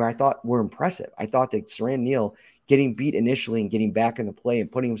it where I thought were impressive. I thought that Siran Neal getting beat initially and getting back in the play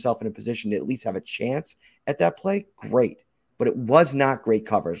and putting himself in a position to at least have a chance at that play, great. But it was not great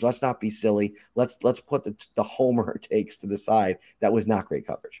coverage. Let's not be silly. Let's put the homer takes to the side. That was not great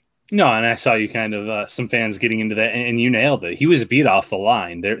coverage. No, and I saw you kind of some fans getting into that, and you nailed it. He was beat off the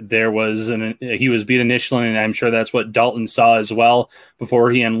line. He was beat initially, and I'm sure that's what Dalton saw as well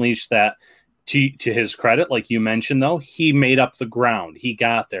before he unleashed that. To his credit, like you mentioned, though, he made up the ground. He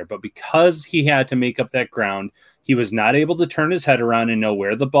got there, but because he had to make up that ground, he was not able to turn his head around and know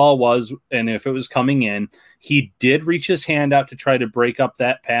where the ball was and if it was coming in. He did reach his hand out to try to break up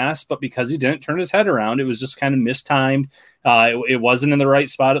that pass, but because he didn't turn his head around, it was just kind of mistimed. It wasn't in the right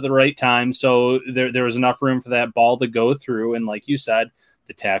spot at the right time, so there was enough room for that ball to go through. And like you said,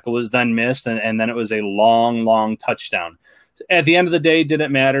 the tackle was then missed, and then it was a long touchdown. At the end of the day, did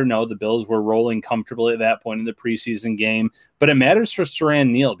it matter? No, the Bills were rolling comfortably at that point in the preseason game, but it matters for Siran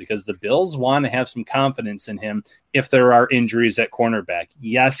Neal because the Bills want to have some confidence in him if there are injuries at cornerback.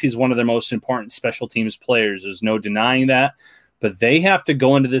 Yes, he's one of their most important special teams players. There's no denying that, but they have to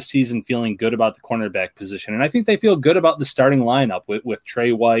go into this season feeling good about the cornerback position. And I think they feel good about the starting lineup with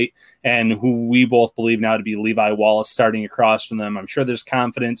Trey White and who we both believe now to be Levi Wallace starting across from them. I'm sure there's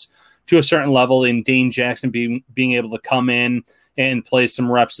confidence to a certain level in Dane Jackson being able to come in and play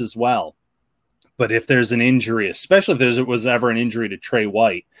some reps as well. But if there's an injury, especially if there was ever an injury to Trey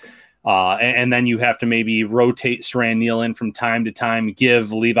White, and then you have to maybe rotate Siran Neal in from time to time,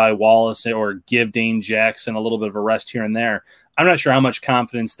 give Levi Wallace or give Dane Jackson a little bit of a rest here and there. I'm not sure how much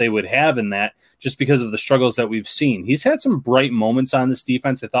confidence they would have in that just because of the struggles that we've seen. He's had some bright moments on this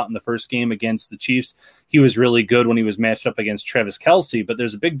defense. I thought in the first game against the Chiefs, he was really good when he was matched up against Travis Kelce, but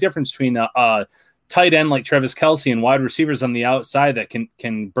there's a big difference between a tight end like Travis Kelce and wide receivers on the outside that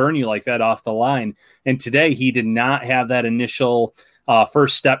can burn you like that off the line. And today he did not have that initial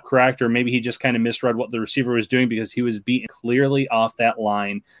first step correct, or maybe he just kind of misread what the receiver was doing because he was beaten clearly off that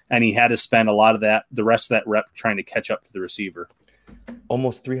line and he had to spend a lot of the rest of that rep trying to catch up to the receiver.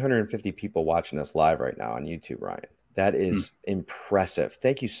 Almost 350 people watching us live right now on YouTube, Ryan. That is impressive.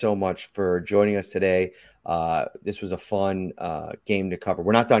 Thank you so much for joining us today. This was a fun game to cover.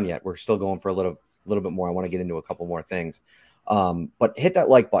 We're not done yet. We're still going for a little bit more. I want to get into a couple more things. But hit that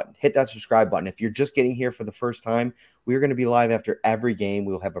like button, hit that subscribe button. If you're just getting here for the first time, we're going to be live after every game.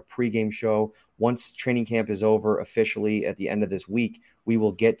 We'll have a pregame show. Once training camp is over officially at the end of this week, we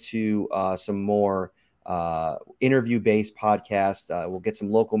will get to some more interview-based podcasts. We'll get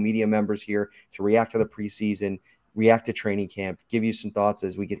some local media members here to react to the preseason, react to training camp, give you some thoughts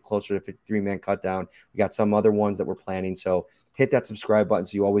as we get closer to 53-man cutdown. We got some other ones that we're planning. So hit that subscribe button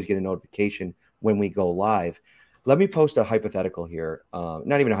so you always get a notification when we go live. Let me post a hypothetical here.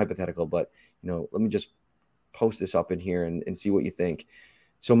 Not even a hypothetical, but let me just post this up in here and see what you think.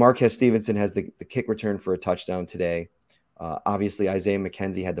 So Marquez Stevenson has the kick return for a touchdown today. Obviously, Isaiah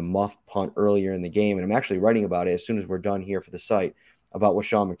McKenzie had the muffed punt earlier in the game, and I'm actually writing about it as soon as we're done here for the site about what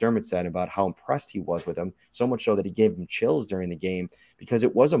Sean McDermott said about how impressed he was with him, so much so that he gave him chills during the game because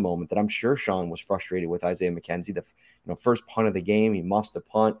it was a moment that I'm sure Sean was frustrated with Isaiah McKenzie. The first punt of the game, he muffed the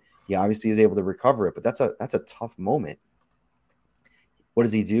punt. He obviously is able to recover it, but that's a tough moment. What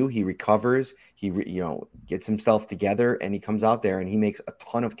does he do? He recovers. He gets himself together, and he comes out there and he makes a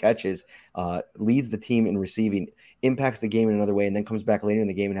ton of catches, leads the team in receiving, impacts the game in another way, and then comes back later in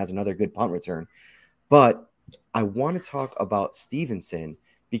the game and has another good punt return. But I want to talk about Stevenson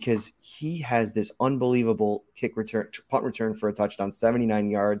because he has this unbelievable punt return for a touchdown, 79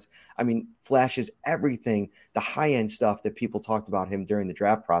 yards. I mean, flashes everything, the high-end stuff that people talked about him during the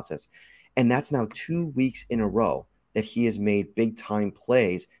draft process. And that's now 2 weeks in a row that he has made big-time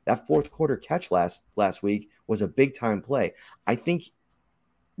plays. That fourth quarter catch last week was a big-time play. I think,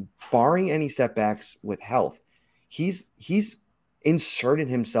 barring any setbacks with health, he's inserted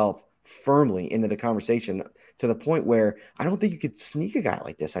himself firmly into the conversation to the point where I don't think you could sneak a guy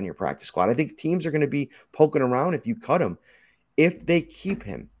like this on your practice squad. I think teams are going to be poking around if you cut him. If they keep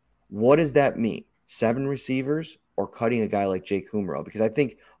him, what does that mean? 7 receivers or cutting a guy like Jake Kumerow? Because I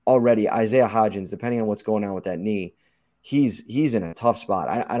think already Isaiah Hodgins, depending on what's going on with that knee, he's in a tough spot.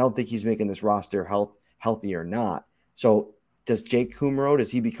 I don't think he's making this roster healthy or not. So does Jake Kumerow,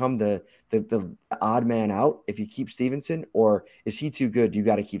 does he become the odd man out if you keep Stevenson, or is he too good? You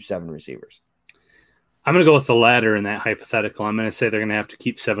got to keep 7 receivers. I'm going to go with the latter in that hypothetical. I'm going to say they're going to have to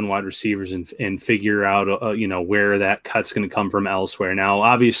keep 7 wide receivers and figure out, where that cut's going to come from elsewhere. Now,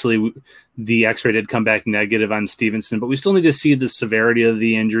 obviously, the X-ray did come back negative on Stevenson, but we still need to see the severity of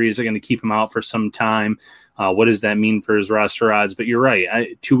the injuries. They're going to keep him out for some time. What does that mean for his roster odds? But you're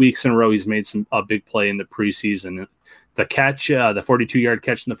right. 2 weeks in a row, he's made a big play in the preseason. The catch, the 42-yard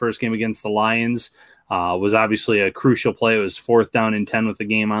catch in the first game against the Lions, was obviously a crucial play. It was 4th down and 10 with the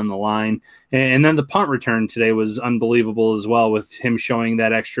game on the line. And then the punt return today was unbelievable as well, with him showing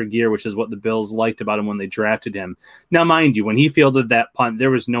that extra gear, which is what the Bills liked about him when they drafted him. Now, mind you, when he fielded that punt, there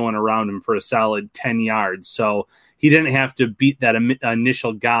was no one around him for a solid 10 yards. So he didn't have to beat that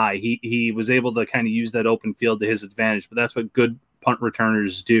initial guy. He was able to kind of use that open field to his advantage, but that's what good punt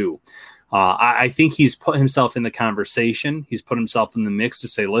returners do. I think he's put himself in the conversation. He's put himself in the mix to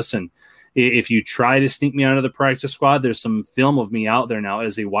say, listen, if you try to sneak me out of the practice squad, there's some film of me out there now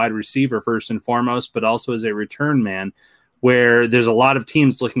as a wide receiver first and foremost, but also as a return man, where there's a lot of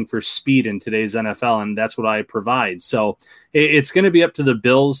teams looking for speed in today's NFL, and that's what I provide. So it's going to be up to the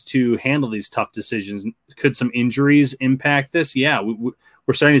Bills to handle these tough decisions. Could some injuries impact this? Yeah,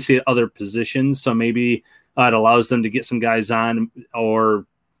 we're starting to see other positions, so maybe It allows them to get some guys on or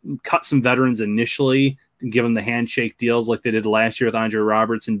cut some veterans initially and give them the handshake deals like they did last year with Andre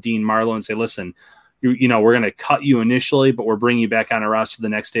Roberts and Dean Marlowe and say, listen, you know, we're going to cut you initially, but we're bringing you back on our roster the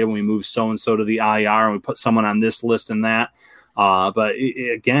next day when we move so-and-so to the IR and we put someone on this list and that. But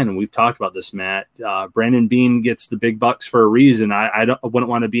again, we've talked about this, Matt. Brandon Beane gets the big bucks for a reason. I wouldn't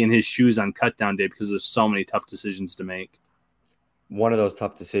want to be in his shoes on cutdown day because there's so many tough decisions to make. One of those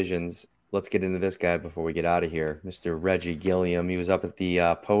tough decisions, let's get into this guy before we get out of here, Mr. Reggie Gilliam. He was up at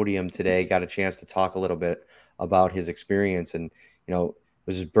the podium today, got a chance to talk a little bit about his experience. And, you know, it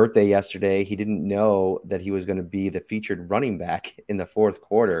was his birthday yesterday. He didn't know that he was going to be the featured running back in the fourth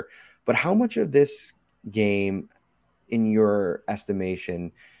quarter. But how much of this game, in your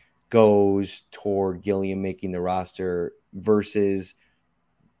estimation, goes toward Gilliam making the roster versus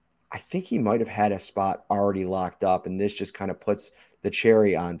I think he might have had a spot already locked up, and this just kind of puts the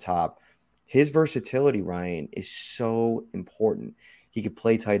cherry on top. His versatility, Ryan, is so important. He could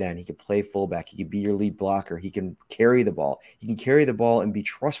play tight end. He could play fullback. He could be your lead blocker. He can carry the ball. He can carry the ball and be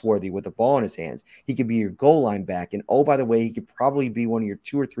trustworthy with the ball in his hands. He could be your goal line back. And, oh, by the way, he could probably be one of your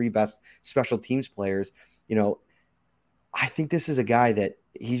 2 or 3 best special teams players. You know, I think this is a guy that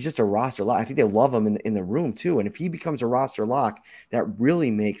he's just a roster lock. I think they love him in the room too. And if he becomes a roster lock, that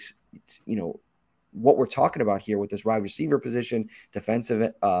really makes, you know, what we're talking about here with this wide receiver position,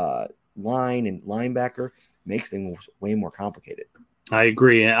 defensive line and linebacker makes things way more complicated. I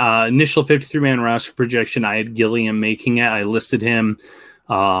agree. Initial 53-man roster projection, I had Gilliam making it. I listed him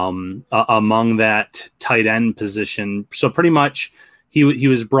among that tight end position. So pretty much he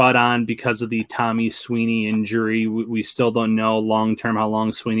was brought on because of the Tommy Sweeney injury. We still don't know long-term how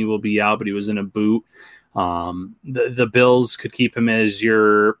long Sweeney will be out, but he was in a boot. The Bills could keep him as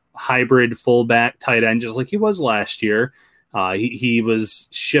your hybrid fullback tight end, just like he was last year. He was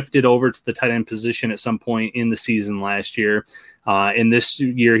shifted over to the tight end position at some point in the season last year. And this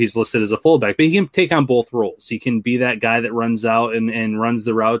year he's listed as a fullback, but he can take on both roles. He can be that guy that runs out and runs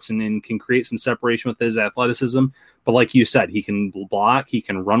the routes and can create some separation with his athleticism. But like you said, he can block, he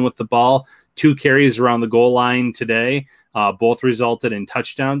can run with the ball. 2 carries around the goal line today, both resulted in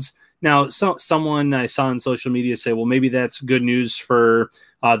touchdowns. Now, someone I saw on social media say, well, maybe that's good news for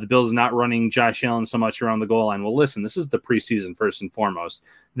the Bills not running Josh Allen so much around the goal line. Well, listen, this is the preseason first and foremost.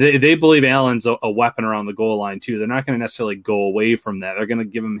 They believe Allen's a weapon around the goal line too. They're not going to necessarily go away from that. They're going to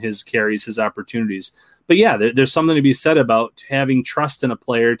give him his carries, his opportunities. But yeah, there's something to be said about having trust in a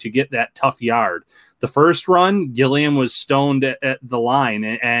player to get that tough yard. The first run, Gilliam was stoned at the line,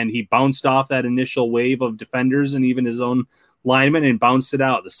 and he bounced off that initial wave of defenders and even his own lineman and bounced it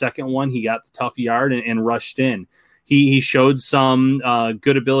out. The second one, he got the tough yard and rushed in. He showed some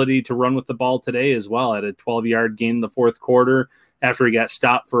good ability to run with the ball today as well. At a 12-yard gain in the fourth quarter after he got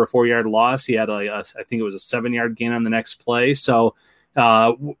stopped for a 4-yard loss. He had I think it was a 7-yard gain on the next play. So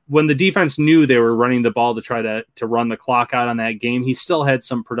when the defense knew they were running the ball to try to run the clock out on that game, he still had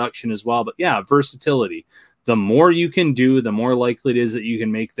some production as well. But yeah, versatility. The more you can do, the more likely it is that you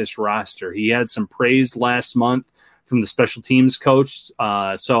can make this roster. He had some praise last month from the special teams coach.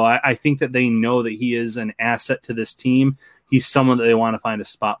 So I think that they know that he is an asset to this team. He's someone that they want to find a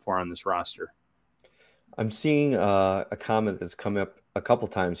spot for on this roster. I'm seeing a comment that's come up a couple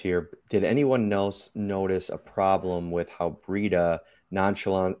times here. Did anyone else notice a problem with how Breida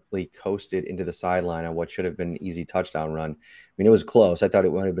nonchalantly coasted into the sideline on what should have been an easy touchdown run? I mean, it was close. I thought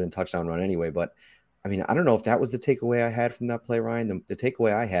it might have been a touchdown run anyway, but I mean, I don't know if that was the takeaway I had from that play, Ryan. The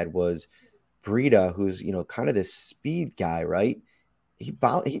takeaway I had was Breida, who's, you know, kind of this speed guy, right? He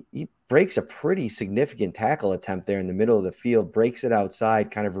breaks a pretty significant tackle attempt there in the middle of the field, breaks it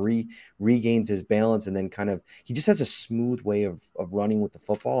outside, kind of regains his balance, and then he just has a smooth way of running with the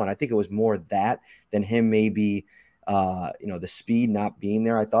football. And I think it was more that than him maybe, the speed not being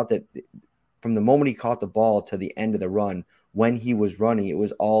there. I thought that from the moment he caught the ball to the end of the run, when he was running, it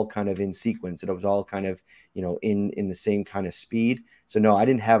was all kind of in sequence. It was all kind of, in the same kind of speed. So no, I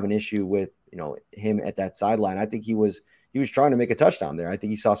didn't have an issue with, him at that sideline. I think he was trying to make a touchdown there. I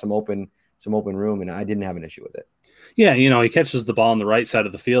think he saw some open room, and I didn't have an issue with it. Yeah, he catches the ball on the right side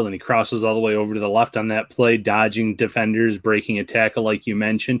of the field, and he crosses all the way over to the left on that play, dodging defenders, breaking a tackle like you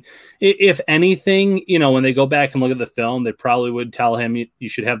mentioned. If anything, when they go back and look at the film, they probably would tell him you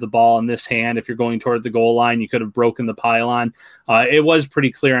should have the ball in this hand. If you're going toward the goal line, you could have broken the pylon. It was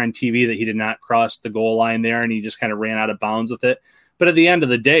pretty clear on TV that he did not cross the goal line there, and he just kind of ran out of bounds with it. But at the end of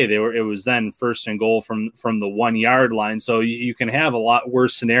the day, it was then first and goal from the 1 yard line. So you can have a lot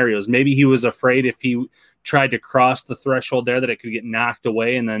worse scenarios. Maybe he was afraid if he tried to cross the threshold there that it could get knocked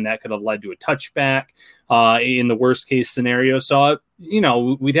away, and then that could have led to a touchback in the worst case scenario. So,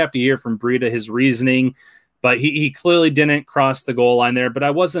 we'd have to hear from Breida his reasoning. but he clearly didn't cross the goal line there. But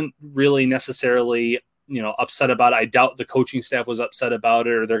I wasn't really necessarily, upset about it. I doubt the coaching staff was upset about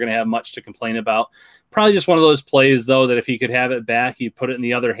it, or they're going to have much to complain about. Probably just one of those plays, though, that if he could have it back, he'd put it in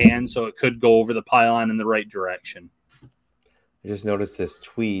the other hand so it could go over the pylon in the right direction. I just noticed this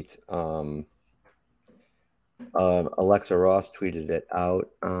tweet. Alexa Ross tweeted it out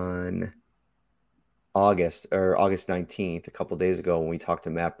on August 19th, a couple days ago, when we talked to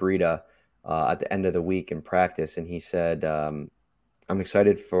Matt Breida at the end of the week in practice, and he said, I'm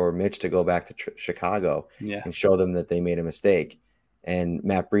excited for Mitch to go back to Chicago and show them that they made a mistake. And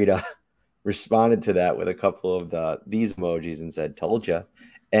Matt Breida responded to that with a couple of these emojis and said, told ya.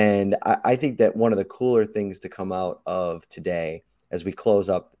 And I think that one of the cooler things to come out of today, as we close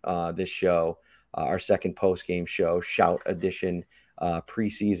up this show, our second post-game show, Shout Edition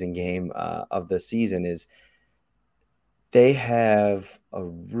preseason game of the season, is they have a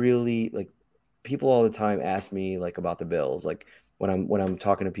really, people all the time ask me about the Bills, when I'm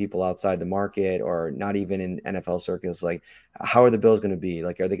talking to people outside the market or not even in NFL circles, how are the Bills going to be?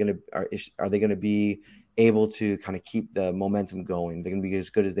 Are they going to be able to kind of keep the momentum going? They're going to be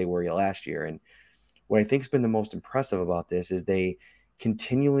as good as they were last year. And what I think has been the most impressive about this is they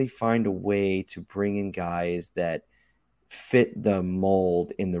continually find a way to bring in guys that fit the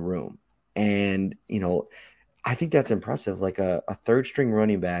mold in the room. And, I think that's impressive. A third string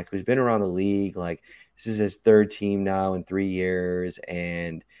running back who's been around the league, this is his third team now in 3 years.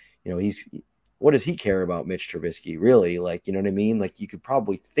 And, what does he care about Mitch Trubisky, really? You know what I mean? You could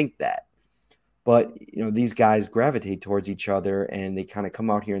probably think that. But, these guys gravitate towards each other, and they kind of come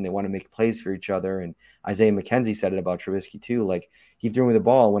out here and they want to make plays for each other. And Isaiah McKenzie said it about Trubisky too. He threw me the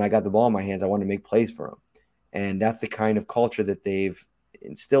ball. When I got the ball in my hands, I wanted to make plays for him. And that's the kind of culture that they've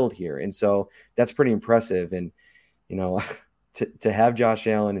instilled here. And so that's pretty impressive. And, to have Josh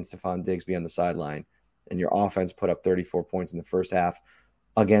Allen and Stephon Diggs be on the sideline and your offense put up 34 points in the first half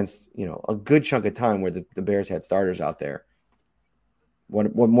against, a good chunk of time where the Bears had starters out there.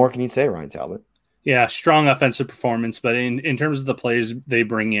 What more can you say, Ryan Talbot? Yeah, strong offensive performance, but in terms of the players they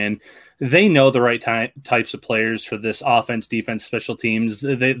bring in, they know the right types of players for this offense, defense, special teams.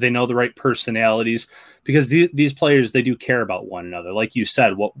 They know the right personalities, because these players, they do care about one another. Like you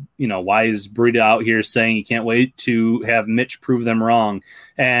said, why is Breida out here saying he can't wait to have Mitch prove them wrong?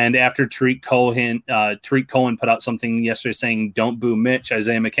 And after Tariq Cohen put out something yesterday saying, don't boo Mitch,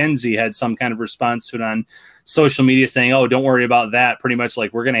 Isaiah McKenzie had some kind of response to it on social media saying, oh, don't worry about that. Pretty much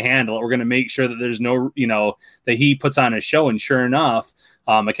we're going to handle it. We're going to make sure that there's no, that he puts on a show. And sure enough,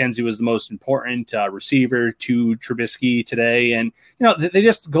 McKenzie was the most important receiver to Trubisky today. And, they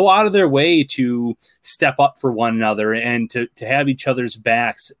just go out of their way to step up for one another and to have each other's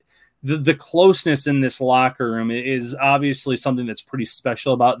backs. The closeness in this locker room is obviously something that's pretty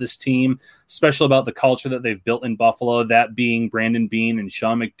special about this team, special about the culture that they've built in Buffalo, that being Brandon Beane and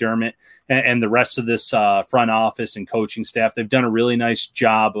Sean McDermott and the rest of this front office and coaching staff. They've done a really nice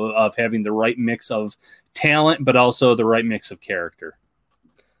job of having the right mix of talent, but also the right mix of character.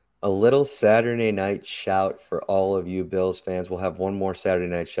 A little Saturday night shout for all of you Bills fans. We'll have one more Saturday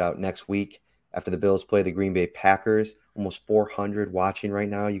night shout next week after the Bills play the Green Bay Packers. Almost 400 watching right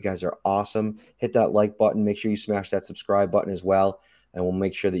now. You guys are awesome. Hit that like button. Make sure you smash that subscribe button as well. And we'll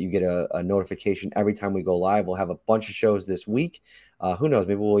make sure that you get a notification every time we go live. We'll have a bunch of shows this week. Who knows?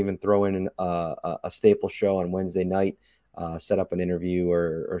 Maybe we'll even throw in a staple show on Wednesday night, set up an interview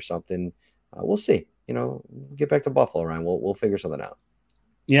or something. We'll see. Get back to Buffalo, Ryan. We'll figure something out.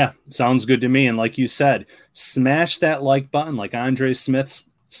 Yeah, sounds good to me. And like you said, smash that like button like Andre Smith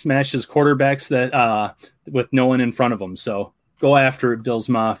smashes quarterbacks that with no one in front of them. So go after it, Bills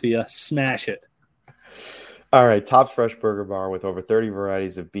Mafia. Smash it. All right, Tops Fresh Burger Bar with over 30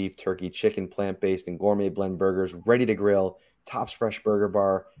 varieties of beef, turkey, chicken, plant-based, and gourmet blend burgers ready to grill. Tops Fresh Burger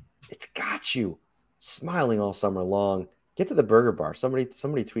Bar, it's got you smiling all summer long. Get to the Burger Bar. Somebody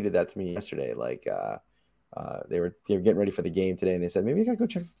tweeted that to me yesterday. They were getting ready for the game today, and they said, maybe you got to go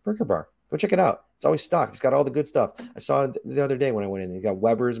check the Burger Bar. Go check it out. It's always stocked. It's got all the good stuff. I saw it the other day when I went in. They got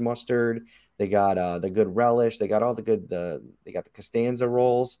Weber's mustard. They got the good relish. They got all the good. They got the Costanza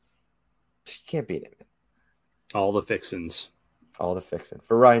rolls. You can't beat it, man. All the fixins. All the fixin'.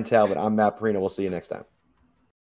 For Ryan Talbot, I'm Matt Perino. We'll see you next time.